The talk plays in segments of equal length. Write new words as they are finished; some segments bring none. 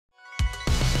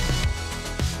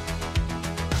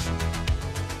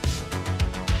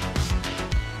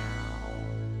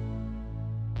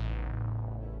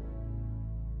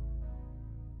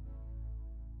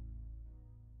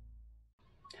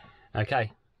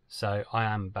Okay, so I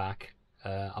am back.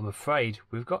 I'm afraid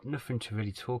we've got nothing to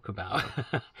really talk about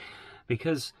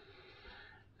because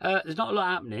there's not a lot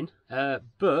happening,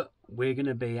 but we're going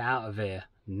to be out of here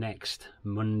next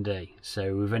Monday.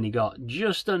 So we've only got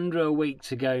just under a week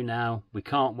to go now. We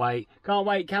can't wait. Can't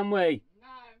wait, can we?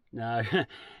 No.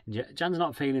 No. Jan's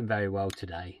not feeling very well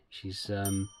today. She's,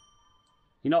 you're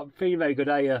not feeling very good,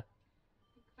 are you?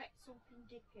 Expect something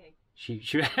dicky. She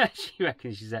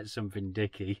reckons she's at something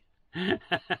dicky.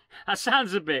 That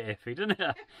sounds a bit iffy, doesn't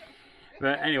it?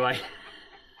 But anyway,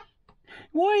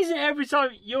 why is it every time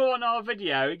you're on our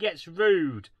video it gets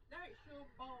rude? No, it's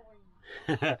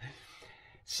your boy.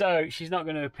 So she's not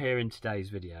going to appear in today's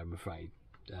video, I'm afraid.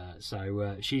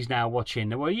 So she's now watching.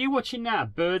 What are you watching now?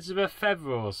 Birds of a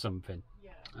Feather or something?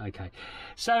 Yeah. Okay.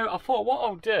 So I thought what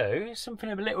I'll do is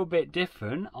something a little bit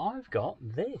different. I've got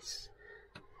this.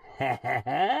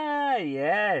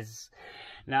 Yes.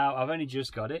 Now I've only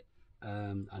just got it.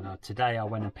 And today I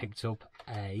went and picked up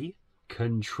a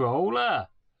controller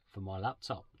for my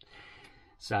laptop.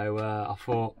 So I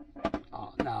thought,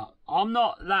 oh, now I'm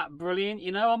not that brilliant,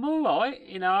 you know, I'm all right.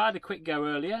 You know, I had a quick go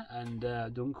earlier and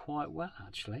done quite well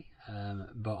actually.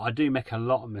 But I do make a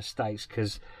lot of mistakes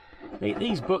because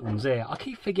these buttons here, I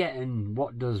keep forgetting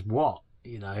what does what,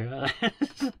 you know.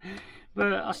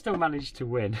 But I still managed to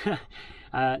win.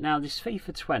 Now this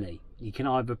FIFA 20, you can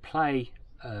either play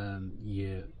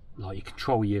you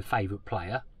control your favourite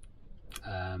player,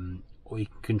 or you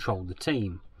can control the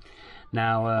team.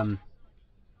 Now I'm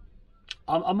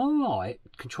alright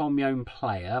controlling my own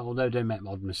player, although I don't make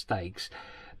odd mistakes,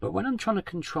 but when I'm trying to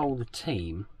control the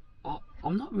team,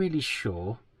 I'm not really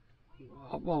sure.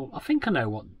 Well, I think I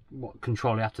know what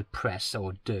control you have to press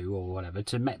or do or whatever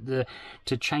to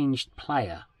change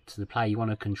player to the player you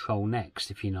want to control next,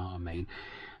 if you know what I mean.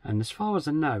 And as far as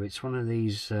I know, it's one of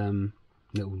these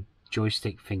little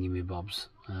joystick thingy bobs,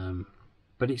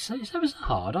 but it's ever so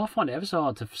hard. I find it ever so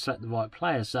hard to select the right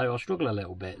player, so I struggle a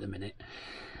little bit at the minute.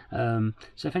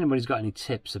 So if anybody's got any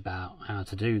tips about how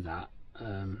to do that,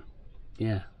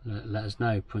 yeah, let us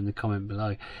know, put in the comment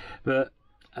below. But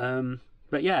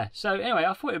yeah, so anyway,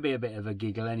 I thought it'd be a bit of a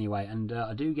giggle anyway, and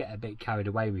I do get a bit carried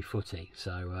away with footy.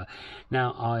 So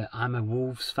now I'm a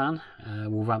Wolves fan.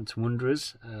 Wolverhampton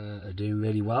Wanderers are doing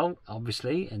really well,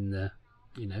 obviously, in the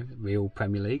real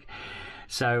Premier League.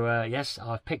 So yes,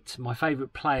 I've picked my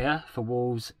favourite player for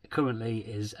Wolves currently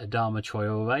is Adama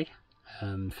Traore,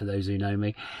 for those who know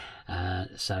me.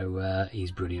 So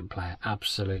he's a brilliant player,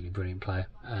 absolutely brilliant player.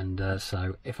 And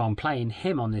so if I'm playing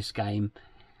him on this game,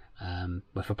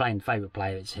 if I'm playing favourite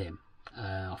player, it's him.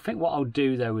 I think what I'll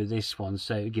do though with this one,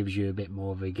 so it gives you a bit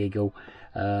more of a giggle,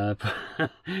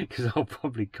 because I'll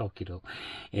probably cock it up,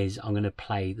 is I'm going to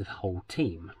play the whole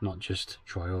team, not just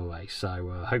Traore.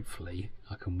 So hopefully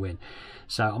I can win.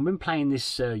 So I've been playing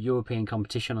this European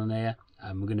competition on there,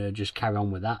 and we're going to just carry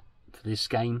on with that for this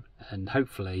game, and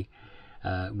hopefully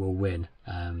we'll win.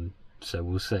 So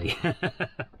we'll see.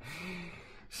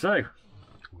 So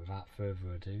without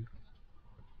further ado,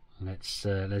 let's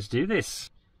do this.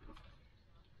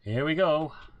 Here we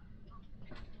go.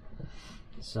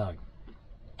 So,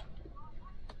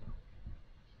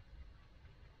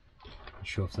 not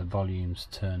sure if the volume's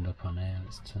turned up on here.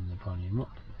 Let's turn the volume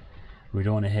up. We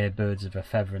don't want to hear birds of a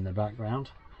feather in the background.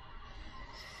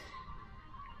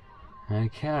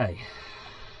 Okay.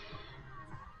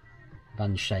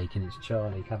 Van's shaking. It's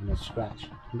Charlie having a scratch.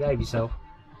 Behave yourself.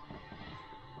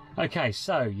 Okay,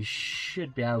 so you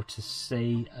should be able to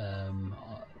see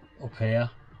up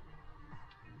here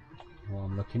what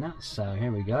I'm looking at. So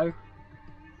here we go.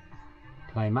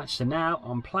 Play match. So now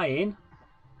I'm playing.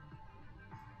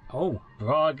 Oh,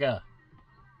 Braga.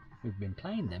 We've been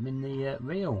playing them in the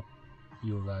real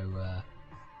Euro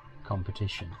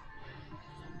competition.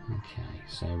 Okay,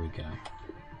 so here we go.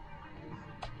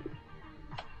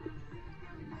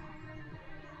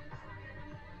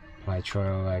 Play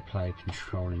Traore, play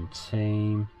controlling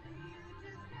team.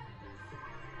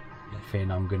 I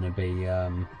think I'm going to be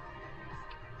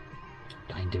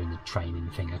doing the training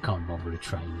thing. I can't bother with the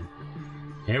training.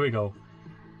 Here we go.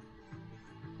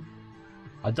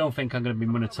 I don't think I'm going to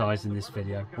be monetising this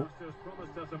video. Oh.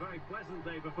 Promised us a very pleasant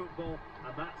day for football,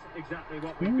 and that's exactly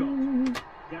what we've got.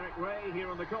 Derek Ray here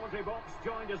on the commentary box,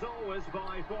 joined as always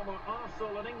by former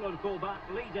Arsenal and England fullback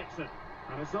Lee Dixon.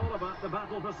 And it's all about the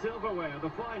battle for silverware, the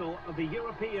final of the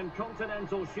European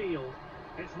Continental Shield.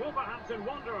 It's Wolverhampton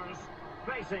Wanderers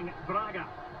facing Braga.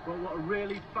 Well, what a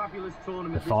really fabulous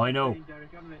tournament. The final.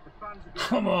 Derek, haven't it? The fans have been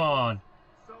Come on.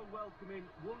 so welcoming,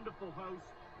 wonderful hosts,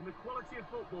 and the quality of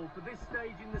football for this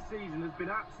stage in the season has been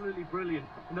absolutely brilliant,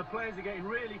 and the players are getting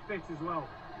really fit as well.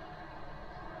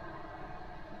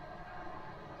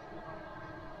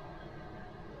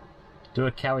 Do I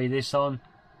carry this on?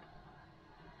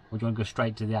 Or do you want to go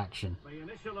straight to the action? The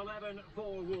initial 11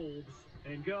 for Wolves.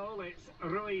 In goal, it's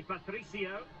Rui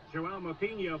Patricio. João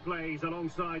Moutinho plays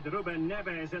alongside Ruben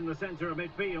Neves in the centre of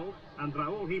midfield. And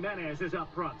Raúl Jiménez is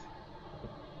up front.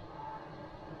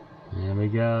 There we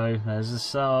go. There's the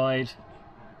side.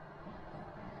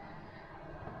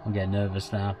 I'm getting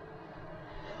nervous now.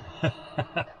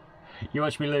 You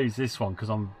watch me lose this one because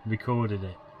I'm recording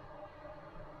it.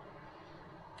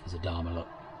 There's a Dharma, look.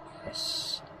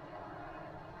 Yes.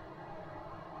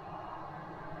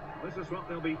 This is what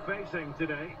they'll be facing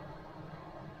today.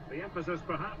 The emphasis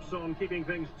perhaps on keeping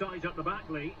things tight at the back,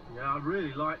 Lee. Yeah, I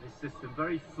really like this system.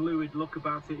 Very fluid look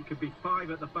about it. It could be 5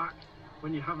 at the back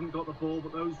when you haven't got the ball,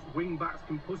 but those wing backs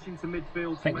can push into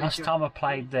midfield. I think last time I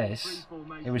played this,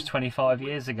 it was 25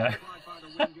 years ago.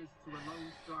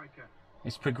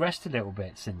 It's progressed a little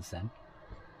bit since then.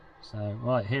 So,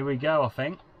 right, here we go, I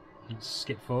think. Let's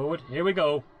skip forward. Here we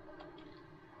go.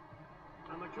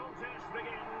 And the contest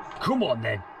begins. Come on,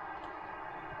 then.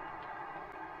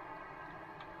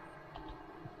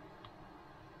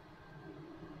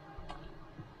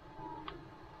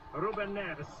 Ruben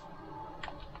Neves.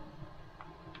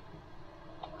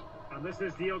 And this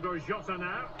is Diogo Jota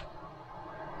now.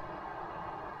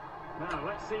 Now,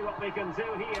 let's see what they can do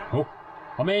here. Oh,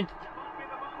 I'm in. Might be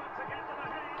the moment to get them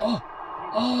ahead. Oh,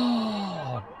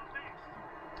 oh,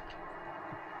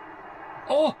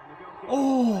 oh,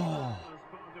 oh. As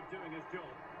part of doing his job.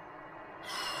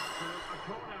 So, a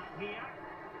corner here.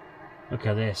 Look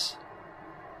at this.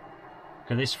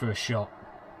 Look at this for a shot.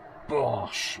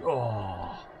 Bosh.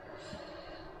 Oh.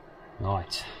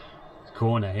 Right.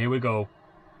 Corner. Here we go.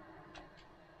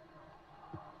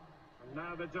 And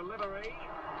now the delivery.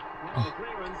 Now the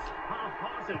clearance,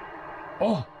 half-hearted.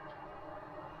 Oh.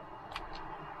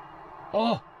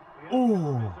 Oh. Oh. There's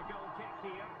a goal kick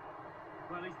here.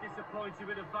 Well, he's disappointed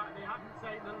with the fact they haven't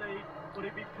taken the lead, but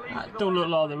he'd be pleased That with don't the look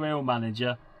like the real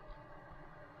manager.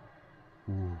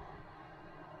 Ooh.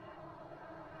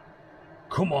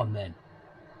 Come on, then.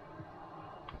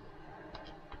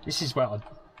 This is where I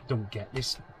don't get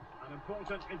this An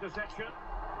important intersection.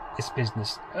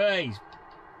 business. Hey, he's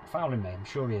fouling me. I'm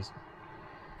sure he is.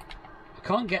 I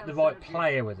can't get the right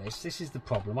player with this. This is the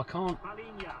problem. I can't.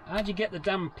 Palinha. How'd you get the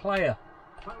damn player?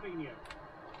 Paulinho.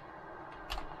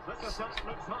 This attack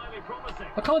looks highly promising.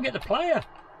 I can't get the player.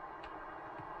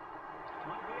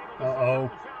 Might be able to Uh-oh.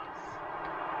 set up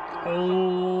the chance.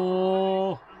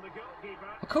 Oh. And the goalkeeper.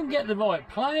 I couldn't get the right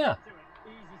player.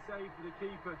 easy save for the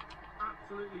keeper.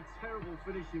 Absolutely terrible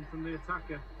finishing from the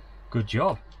attacker. Good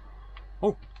job.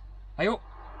 Oh. Hey, oh. A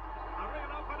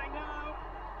real opening now.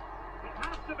 It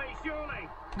has to be, surely.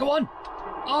 Go on.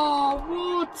 Oh,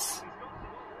 what? He's got the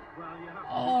ball. Well, you have to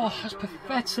Oh, be that's done. You don't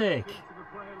pathetic. give it to the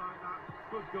player like that.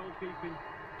 Good goalkeeping.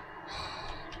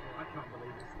 Oh, I can't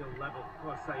believe it's still level.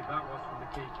 What a save that was from the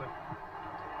keeper.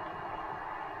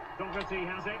 Doherty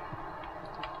has it.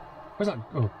 Where's that?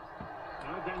 Oh.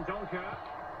 Now Dendoncker.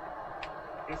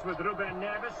 It's with Ruben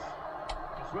Neves.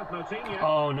 It's with Moutinho.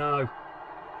 Oh, no.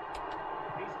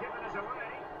 He's given us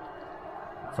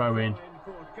away. Throw in.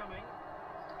 Forthcoming.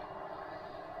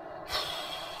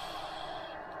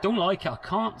 Don't like it. I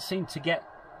can't seem to get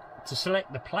to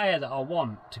select the player that I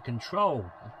want to control.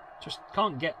 I just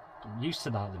can't get used to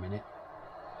that at the minute.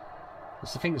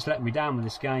 It's the thing that's letting me down with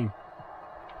this game.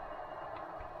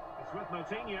 It's with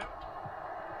Moutinho.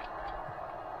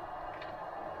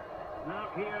 Now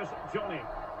here's Johnny.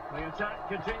 The attack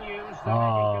continues. They're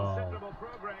making considerable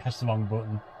progress Press the wrong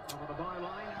button. over the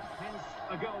byline. Hence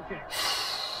a goal kick.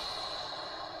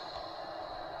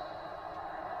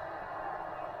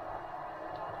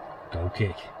 Goal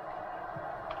kick.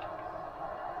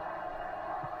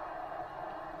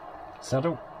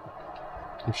 So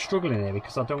I'm struggling here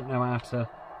because I don't know how to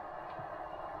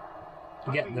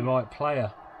get the right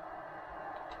player.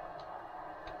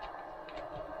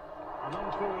 An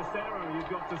unforced error, you've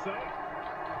got to say.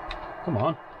 Come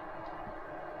on.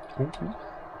 Ooh, ooh.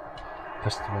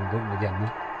 Press the wrong button again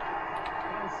then.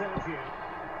 And Sergio.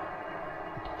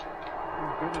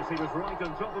 Oh goodness, he was right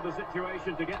on top of the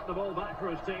situation to get the ball back for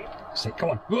his team. That's it. Come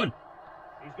on. Run.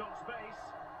 He's got space.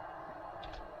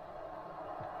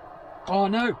 Oh,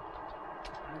 no. And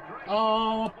great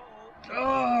Oh. ball.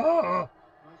 Oh.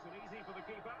 Nice and easy for the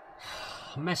keeper.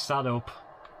 I messed that up.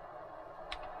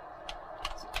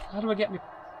 How do I get me...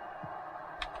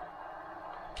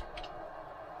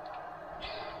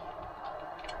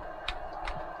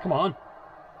 Come on.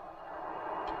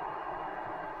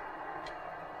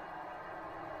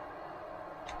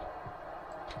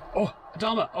 Oh,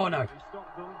 Adama. Oh, no. He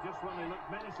stopped them just when they looked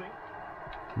menacing.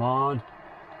 Come on.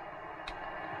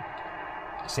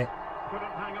 That's it.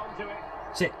 couldn't hang on to it.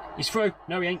 That's it. He's through.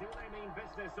 No, he ain't. Do they mean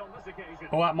business on this occasion?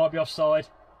 Oh, that might be offside.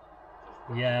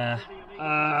 Yeah. In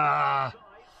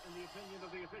the opinion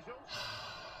of the officials.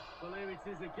 Well, here it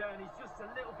is again. He's just a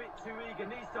little bit too eager.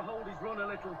 Needs to hold his run a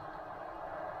little.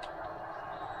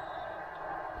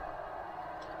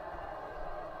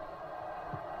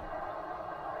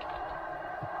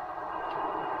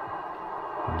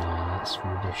 No, that's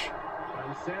rubbish.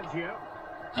 And Sergio.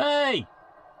 Hey!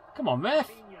 Come on, ref.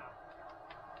 Rafinha.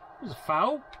 It was a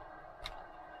foul.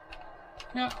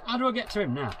 Now, how do I get to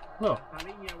him now? Look.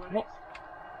 Rafinha with What? it.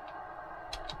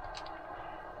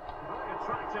 Very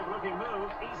attractive looking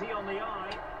move. Easy on the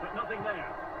eye, but nothing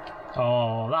there.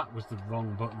 Oh, that was the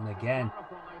wrong button again.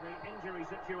 Clarify the injury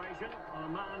situation. Our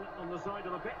man on the side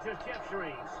of the pitch is Jeff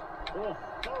Shreves. Oh,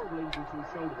 horrible injury to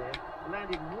his shoulder there.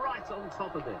 Landed right on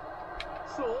top of it.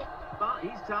 Sore, but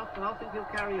he's tough, and I think he'll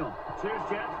carry on. Cheers,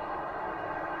 Jeff.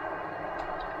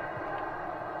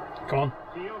 Come on.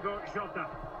 Diogo Jota.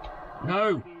 No.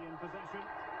 In possession.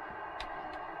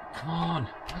 Come on.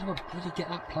 How do I bloody get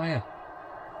that player?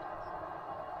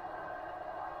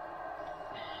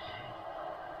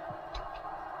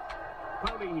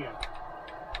 Paulinho.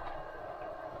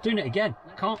 Doing it again.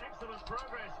 Can't. Excellent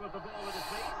progress with the ball at his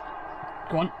feet.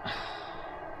 Go on.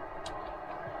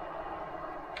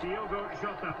 Diogo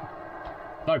Jota.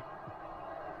 No.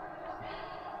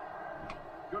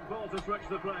 Good ball to switch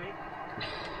the play.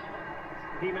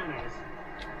 Jimenez.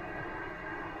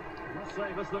 I must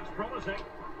say this looks promising.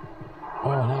 Oh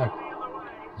no. The other way.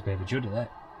 There's a bit of a judder there.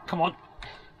 Come on.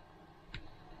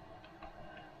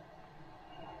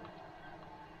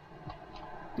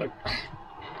 No.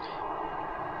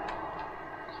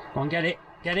 Go on, get it.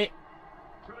 Get it.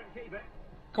 Couldn't keep it.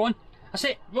 Go on. That's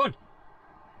it. Run.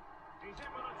 He's in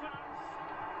with a chance.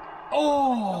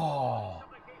 Oh. Of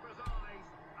the keeper's eyes.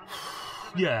 And the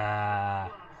ball Yeah.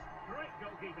 Great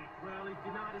goalkeeping. Well, he's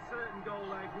denied a certain goal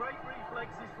there. Great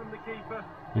reflexes from the keeper.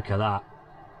 Look at that.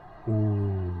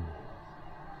 Ooh.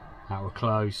 That were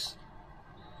close.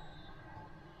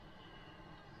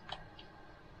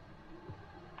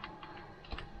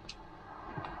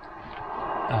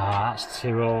 Ah, that's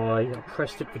too high. I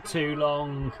pressed it for too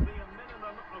long. Be a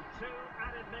minimum of 2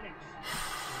 added minutes.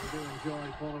 We do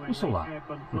enjoy following What's all the that? ebb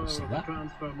and Didn't flow see of the that.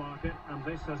 transfer market, and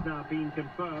this has now been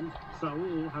confirmed.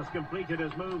 Saul has completed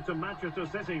his move to Manchester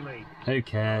City league. Who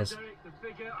cares? Derek, the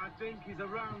figure, I think, is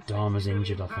around Dharma's 60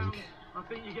 injured, million I think. pounds. I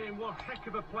think you're getting one heck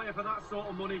of a player for that sort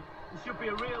of money. He should be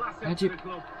a real asset How'd to you- the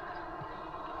club.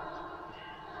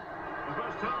 The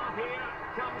first half here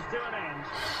comes to an end.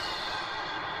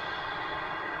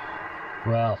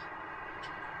 Well.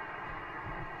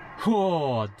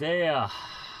 Oh dear.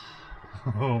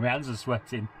 Oh, my hands are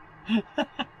sweating. Keeper's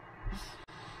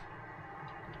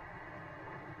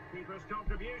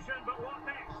contribution, but what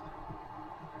next?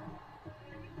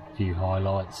 A few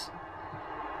highlights.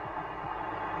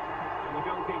 And the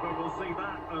goalkeeper will see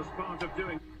that as part of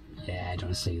doing. Yeah, I don't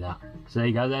want to see that. So there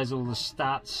you go, there's all the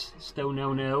stats. Still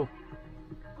 0-0.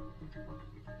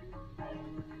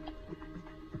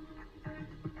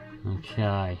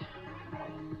 Okay.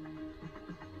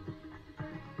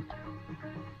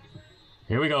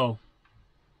 Here we go.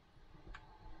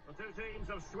 The two teams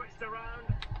have switched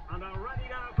around and are ready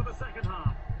now for the second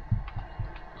half.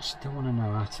 I still want to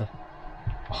know how to...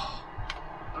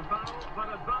 A foul,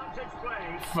 but advantage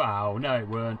play. Foul. No, it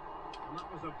weren't. And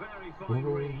that was a very fine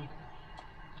Ooh. read.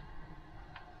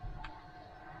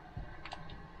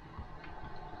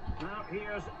 Now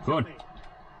here's Good. Johnny.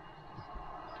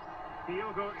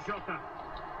 Diogo Jota.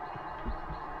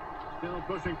 Still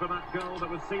pushing for that goal that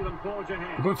would see them forge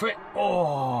ahead. I'm going for it.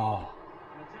 Oh.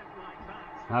 An attempt like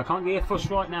that. I can't get a fuss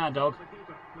right now, dog. The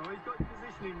keeper. No, he's got the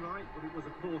positioning right, but it was a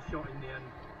poor shot in the end.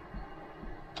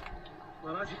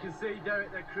 Well, as you can see,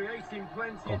 Derek, they're creating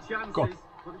plenty of chances, go on.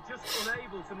 but they're just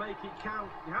unable to make it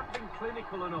count. They haven't been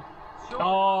clinical enough.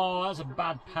 Oh, that's a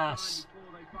bad pass.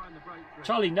 Before they find the breakthrough.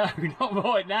 Charlie, no, not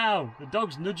right now. The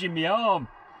dog's nudging my arm.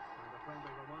 And a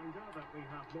friendly reminder that we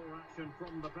have more action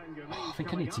from the Premier League. I think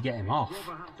I coming need to up. get him off.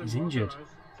 Wolverhampton He's injured. Wanderers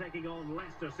taking on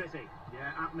Leicester City.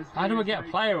 Yeah, atmosphere. How do I get a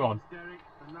player on? Derek,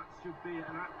 and that should be an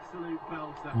absolute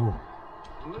belter. Ooh.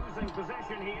 Losing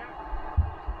possession here.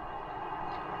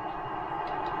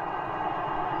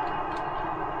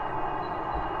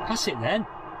 Pass it then.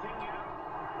 Coutinho.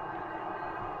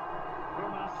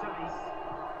 From Marseille.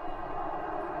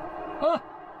 Ah,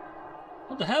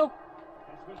 what the hell?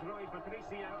 This was Rui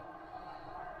Patricio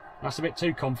That's a bit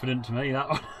too confident to me, that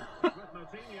one. with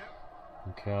Coutinho.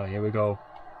 Okay, here we go.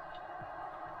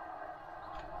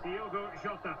 Diogo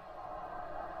Jota.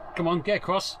 Come on, get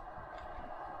across.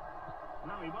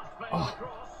 Now he must fail Oh. the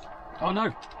cross. Oh no.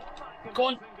 On that Go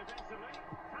on.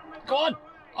 Go on.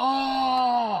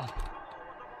 Oh!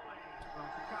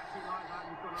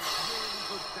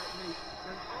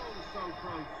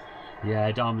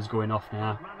 Yeah, Dharma's going off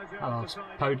now. Oh, it's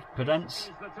Podence.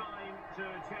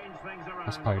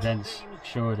 That's Podence.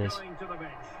 Sure it is.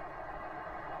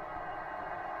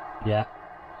 Yeah.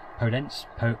 Podence.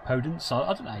 Podence.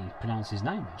 I don't know how you pronounce his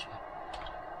name, actually.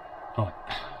 Right.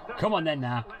 Come on then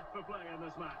now.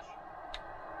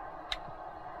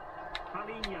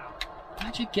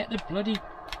 How'd you get the bloody...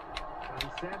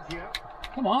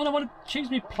 Come on, I want to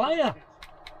choose my player.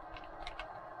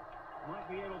 Might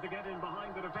be able to get in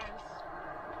behind the defence.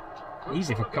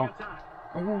 Easy for con...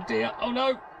 Oh dear. Oh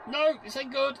no. No, this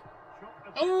ain't good.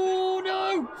 Oh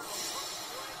no.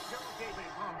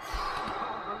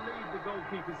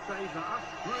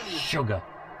 Sugar.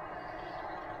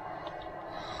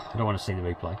 I don't want to see the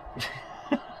replay.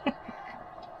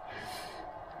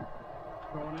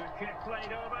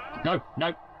 No,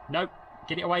 no, no.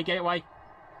 Get it away, get it away.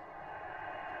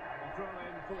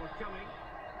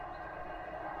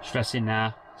 Stressing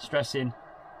now. Stressing.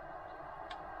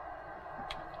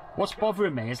 What's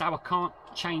bothering me is how I can't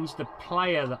change the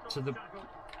player to the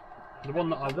one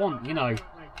that I want, you know. I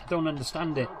don't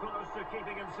understand it.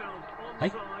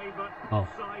 Hey? Oh.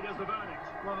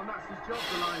 Well, and that's his job,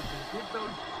 the Lions. With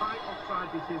those tight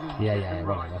offside decisions. Yeah,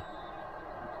 right.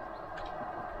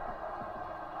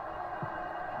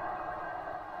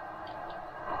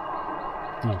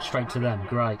 Oh, straight to them.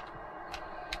 Great.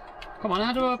 Come on,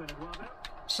 how do I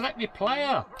select my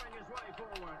player?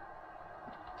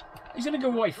 He's going to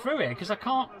go way through it because I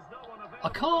can't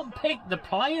pick the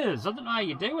players. I don't know how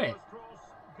you do it.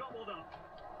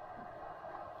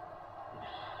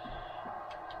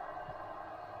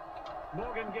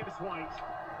 Morgan gives White.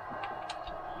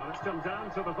 Now it's come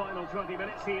down to the final 20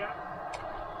 minutes here.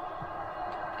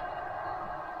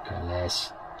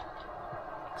 Goodness.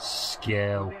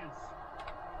 Skill.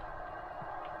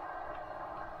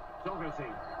 Dougherty.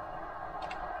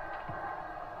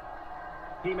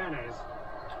 Jimenez.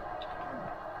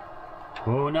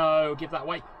 Oh no, give that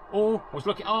away. Oh, I was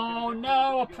looking. Oh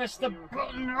no, I pressed the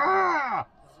button. Ah!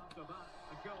 After that,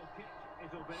 a goal kick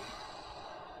it'll be.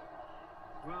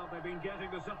 Well, they've been getting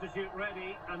the substitute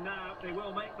ready, and now they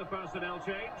will make the personnel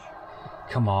change.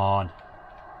 Come on.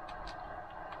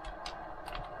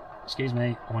 Excuse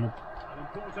me, I want to... An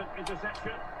important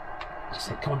interception. That's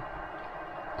it, come on.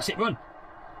 That's it, run.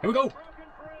 Here we go. Broken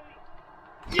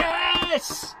free.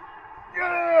 Yes!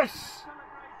 Yes!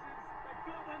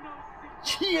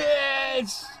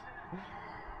 Yes!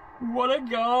 What a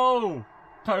goal!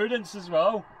 Podence as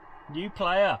well. New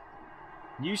player.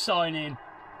 New signing.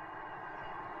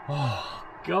 Oh,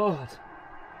 God.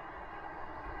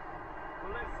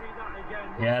 Well, let's see that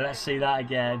again. Yeah, let's see that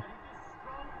again.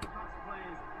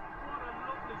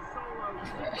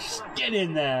 Yes, get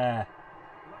in there.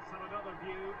 Let's have another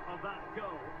view of that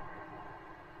goal.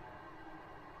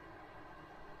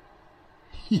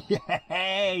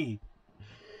 Yay!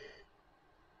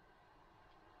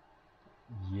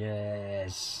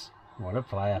 Yes. What a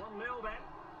player. 1-0 then.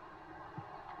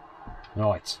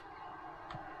 Right.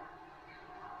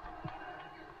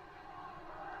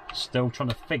 Still trying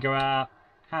to figure out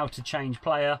how to change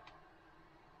player.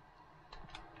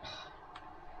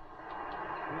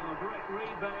 Well, a great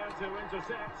read there to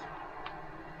intercept.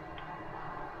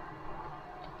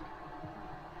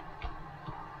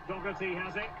 Dougherty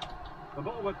has it. The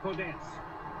ball with Podence.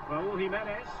 Raul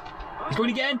Jimenez. He's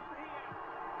going again.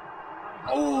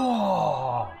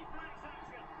 Oh!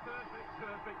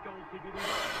 Perfect goalkeeping.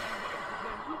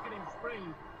 Look at him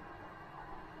spring.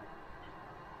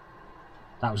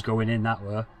 That was going in, that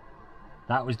were.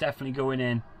 That was definitely going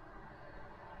in.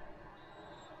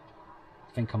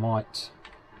 I think I might.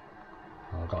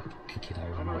 Oh, I've got to kick it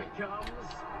over. Here it comes.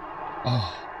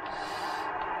 Oh.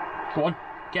 Go on.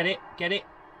 Get it. Get it.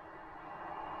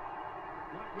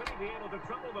 Might really be able to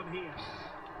trouble them here.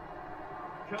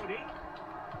 Cody.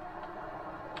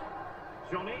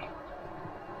 Johnny.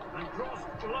 And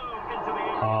crossed low into the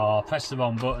area. Oh, I pressed the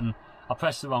wrong button. I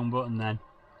pressed the wrong button then.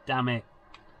 Damn it.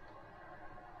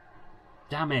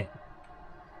 Damn it.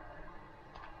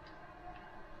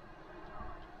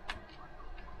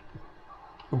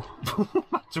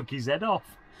 I took his head off.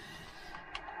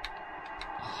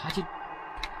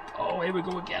 Oh, here we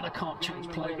go again. I can't change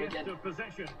player again.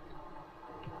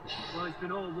 Well, it's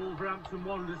been all Wolverhampton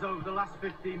Wanderers over the last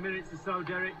 15 minutes or so,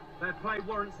 Derek. Their play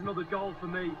warrants another goal for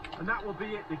me, and that will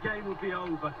be it. The game will be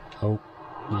over. Oh,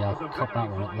 yeah, I'll cut that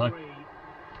one up though.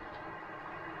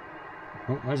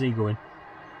 Oh, where's he going?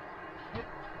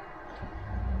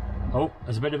 Oh,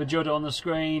 there's a bit of a judder on the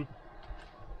screen.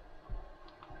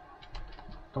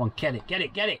 Come on, get it, get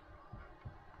it, get it.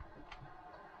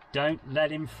 Don't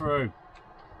let him through.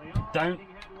 Don't.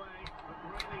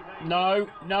 No,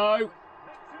 no,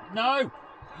 no.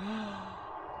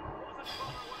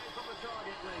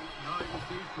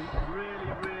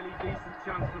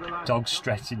 Dog's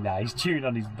stressing now. He's chewing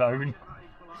on his bone.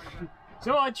 It's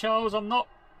alright, Charles. I'm not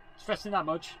stressing that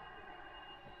much.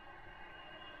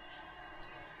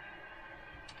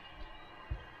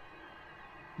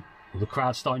 Well, the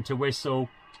crowd's starting to whistle.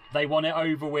 They want it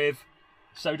over with.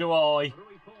 So do I.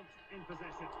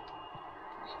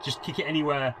 Just kick it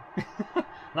anywhere.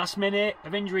 Last minute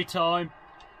of injury time.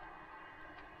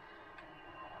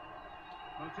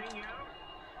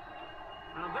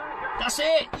 That's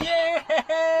it!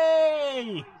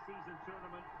 Yay!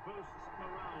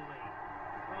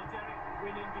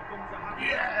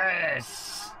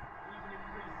 Yes!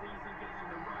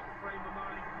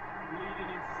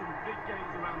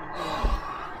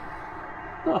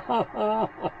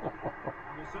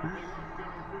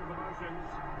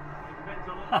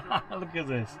 Look at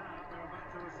this.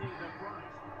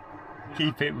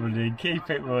 Keep it running, keep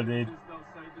it running.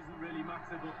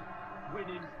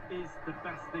 Winning is the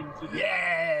best thing to do.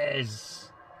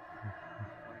 Yes!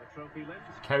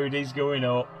 Cody's going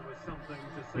up.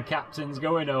 The captain's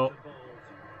going up.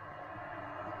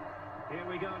 Here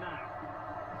we go now.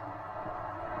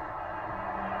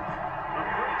 A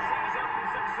pre-season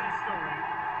success story.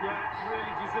 Yeah,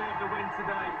 really deserved the win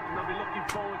today, and they'll be looking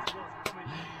forward to what's coming.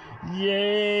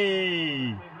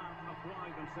 Yay! They have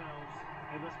applied themselves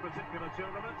in this particular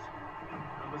tournament,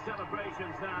 and the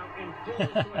celebrations now in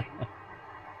full swing.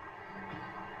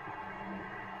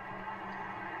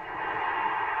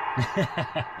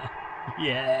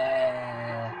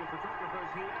 Yeah! The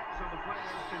photographers here, so the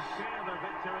players can share their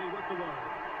victory with the world.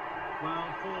 Well,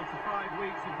 4 to 5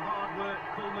 weeks of hard work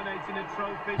culminating in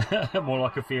trophy. More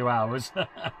like a few hours.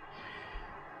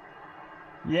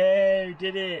 Yeah, we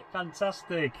did it!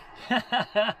 Fantastic!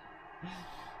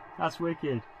 That's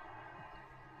wicked.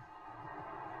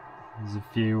 There's a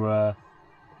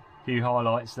few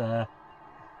highlights there.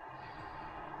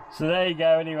 So there you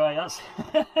go. Anyway, that's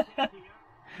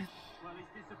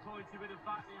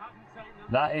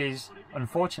that is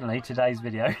unfortunately today's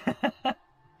video.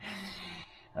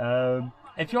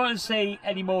 If you want to see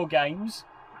any more games,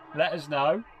 let us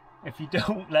know. If you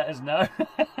don't, let us know.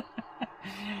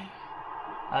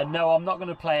 And no, I'm not going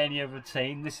to play any other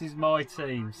team. This is my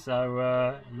team,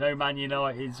 so no Man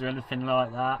Uniteds or anything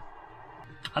like that.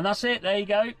 And that's it. There you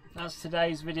go. That's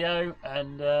today's video,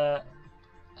 and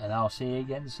I'll see you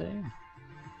again soon.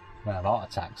 Well, heart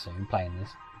attack soon playing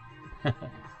this.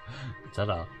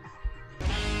 Ta-da.